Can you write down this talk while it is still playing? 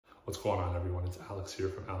What's going on, everyone? It's Alex here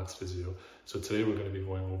from Aleks Physio. So today we're going to be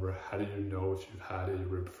going over how do you know if you've had a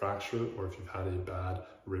rib fracture or if you've had a bad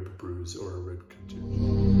rib bruise or a rib contusion.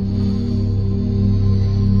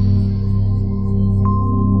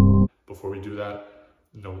 Before we do that,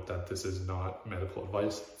 note that this is not medical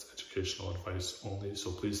advice, it's educational advice only. So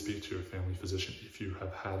please speak to your family physician if you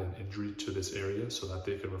have had an injury to this area so that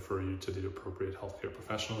they can refer you to the appropriate healthcare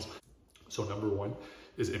professionals. So number one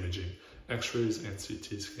is imaging. X-rays and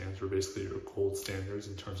CT scans are basically your gold standards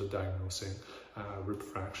in terms of diagnosing rib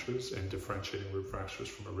fractures and differentiating rib fractures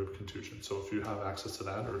from a rib contusion. So if you have access to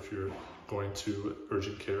that, or if you're going to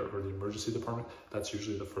urgent care or the emergency department, that's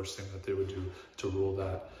usually the first thing that they would do to rule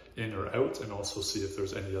that in or out, and also see if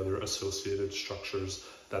there's any other associated structures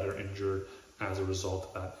that are injured as a result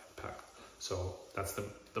of that impact. So that's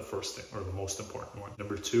the first thing, or the most important one.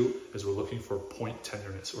 Number two is we're looking for point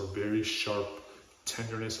tenderness, or very sharp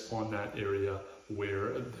tenderness on that area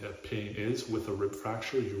where the pain is. With a rib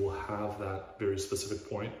fracture, you will have that very specific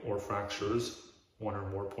point, or fractures, one or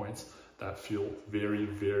more points, that feel very,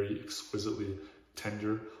 very exquisitely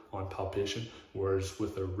tender on palpation, whereas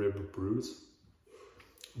with a rib bruise,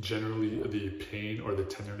 generally the pain or the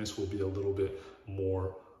tenderness will be a little bit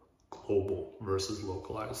more global versus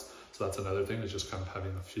localized. So that's another thing, is just kind of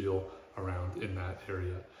having a feel around in that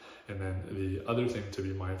area. And then the other thing to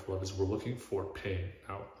be mindful of is we're looking for pain.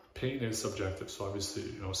 Now, pain is subjective. So obviously,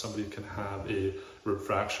 somebody can have a rib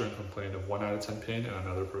fracture and complain of 1 out of 10 pain, and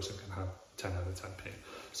another person can have 10 out of 10 pain.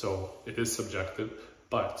 So it is subjective,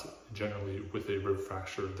 but generally with a rib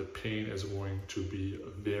fracture, the pain is going to be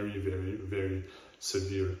very, very, very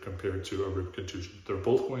severe compared to a rib contusion. They're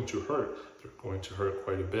both going to hurt. They're going to hurt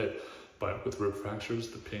quite a bit. But with rib fractures,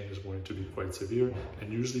 the pain is going to be quite severe.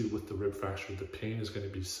 And usually with the rib fracture, the pain is going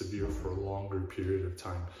to be severe for a longer period of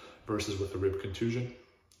time versus with a rib contusion.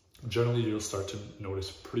 Generally, you'll start to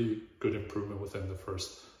notice pretty good improvement within the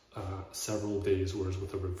first several days, whereas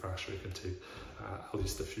with a rib fracture, it can take at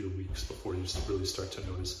least a few weeks before you really start to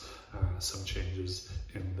notice some changes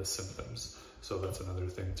in the symptoms. So that's another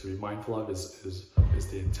thing to be mindful of, is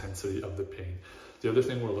the intensity of the pain. The other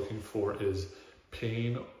thing we're looking for is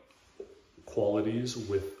pain qualities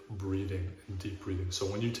with breathing and deep breathing. So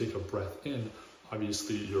when you take a breath in,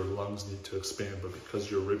 obviously your lungs need to expand, but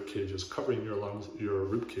because your rib cage is covering your lungs, your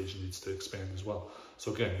rib cage needs to expand as well.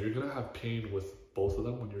 So again, you're going to have pain with both of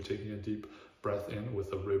them when you're taking a deep breath in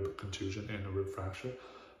with a rib contusion and a rib fracture.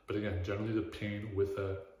 But again, generally the pain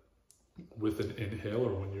with an inhale,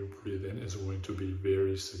 or when you breathe in, is going to be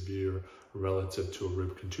very severe relative to a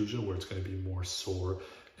rib contusion, where it's going to be more sore.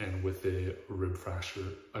 And with a rib fracture,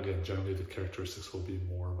 again, generally the characteristics will be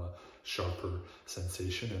more of a sharper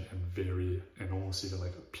sensation and almost even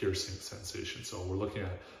like a piercing sensation. So we're looking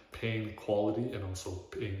at pain quality and also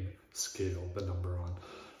pain scale, the number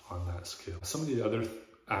on that scale. Some of the other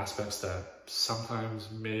aspects that sometimes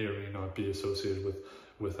may or may not be associated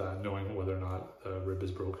with knowing whether or not the rib is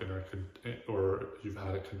broken or you've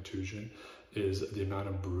had a contusion is the amount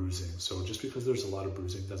of bruising. So just because there's a lot of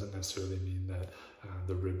bruising doesn't necessarily mean that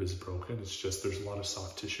the rib is broken. It's just there's a lot of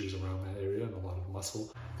soft tissues around that area and a lot of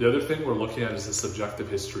muscle. The other thing we're looking at is the subjective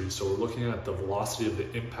history. So we're looking at the velocity of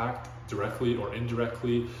the impact, directly or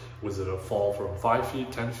indirectly. Was it a fall from 5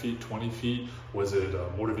 feet, 10 feet, 20 feet? Was it a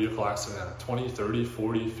motor vehicle accident at 20, 30,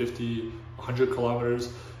 40, 50, 100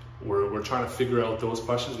 kilometers? We're trying to figure out those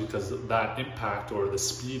questions, because that impact, or the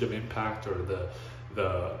speed of impact, or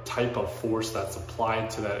the type of force that's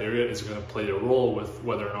applied to that area is going to play a role with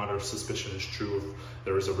whether or not our suspicion is true if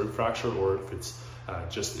there is a rib fracture or if it's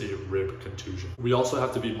just a rib contusion. We also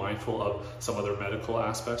have to be mindful of some other medical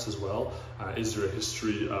aspects as well. Is there a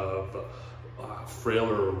history of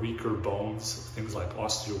frailer or weaker bones, things like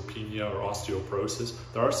osteopenia or osteoporosis?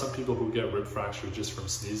 There are some people who get rib fracture just from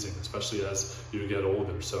sneezing, especially as you get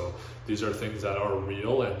older. So these are things that are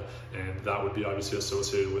real, and that would be obviously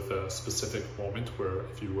associated with a specific moment where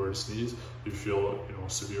if you were to sneeze, you feel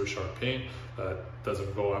severe sharp pain that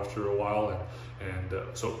doesn't go after a while,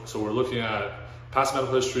 so we're looking at past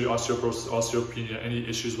medical history, osteoporosis, osteopenia, any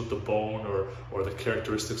issues with the bone or the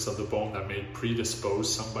characteristics of the bone that may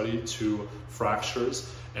predispose somebody to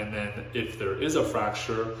fractures. And then if there is a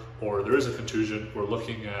fracture or there is a contusion, we're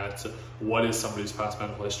looking at what is somebody's past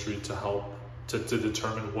medical history to help to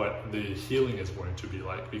determine what the healing is going to be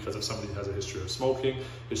like. Because if somebody has a history of smoking,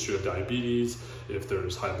 history of diabetes, if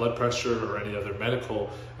there's high blood pressure or any other medical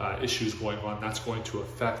issues going on, that's going to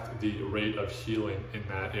affect the rate of healing in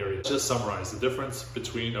that area. Just summarize, the difference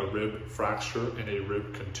between a rib fracture and a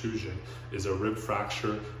rib contusion is a rib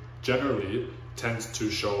fracture generally tends to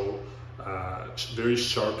show very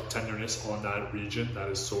sharp tenderness on that region that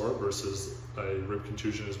is sore, versus a rib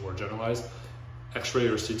contusion is more generalized. X-ray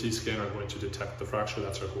or CT scan are going to detect the fracture,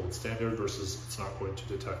 that's our gold standard, versus it's not going to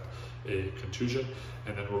detect a contusion.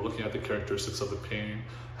 And then we're looking at the characteristics of the pain,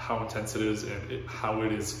 how intense it is, and how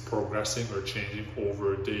it is progressing or changing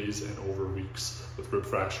over days and over weeks. With rib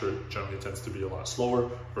fracture, it generally tends to be a lot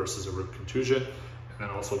slower versus a rib contusion. And then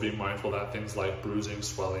also being mindful that things like bruising,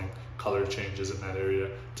 swelling, color changes in that area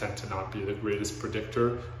tend to not be the greatest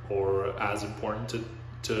predictor or as important to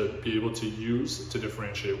be able to use to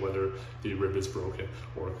differentiate whether the rib is broken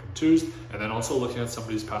or contused. And then also looking at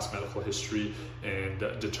somebody's past medical history and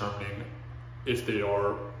determining if they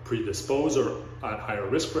are predisposed or at higher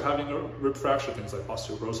risk for having a rib fracture, things like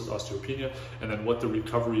osteoporosis, osteopenia, and then what the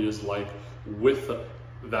recovery is like with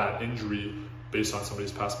that injury based on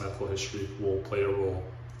somebody's past medical history will play a role.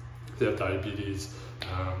 If they have diabetes,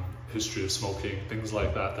 history of smoking, things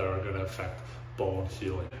like that that are going to affect bone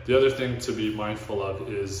healing. The other thing to be mindful of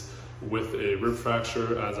is with a rib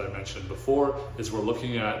fracture, as I mentioned before, is we're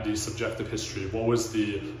looking at the subjective history. What was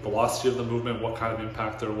the velocity of the movement, what kind of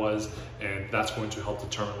impact there was, and that's going to help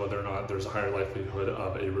determine whether or not there's a higher likelihood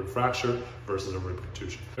of a rib fracture versus a rib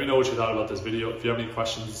contusion. Let me know what you thought about this video. If you have any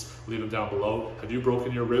questions, leave them down below. Have you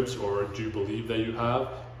broken your ribs, or do you believe that you have,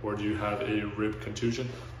 or do you have a rib contusion?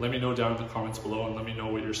 Let me know down in the comments below, and let me know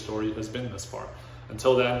what your story has been thus far.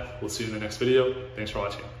 Until then, we'll see you in the next video. Thanks for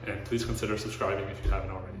watching, and please consider subscribing if you haven't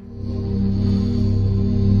already.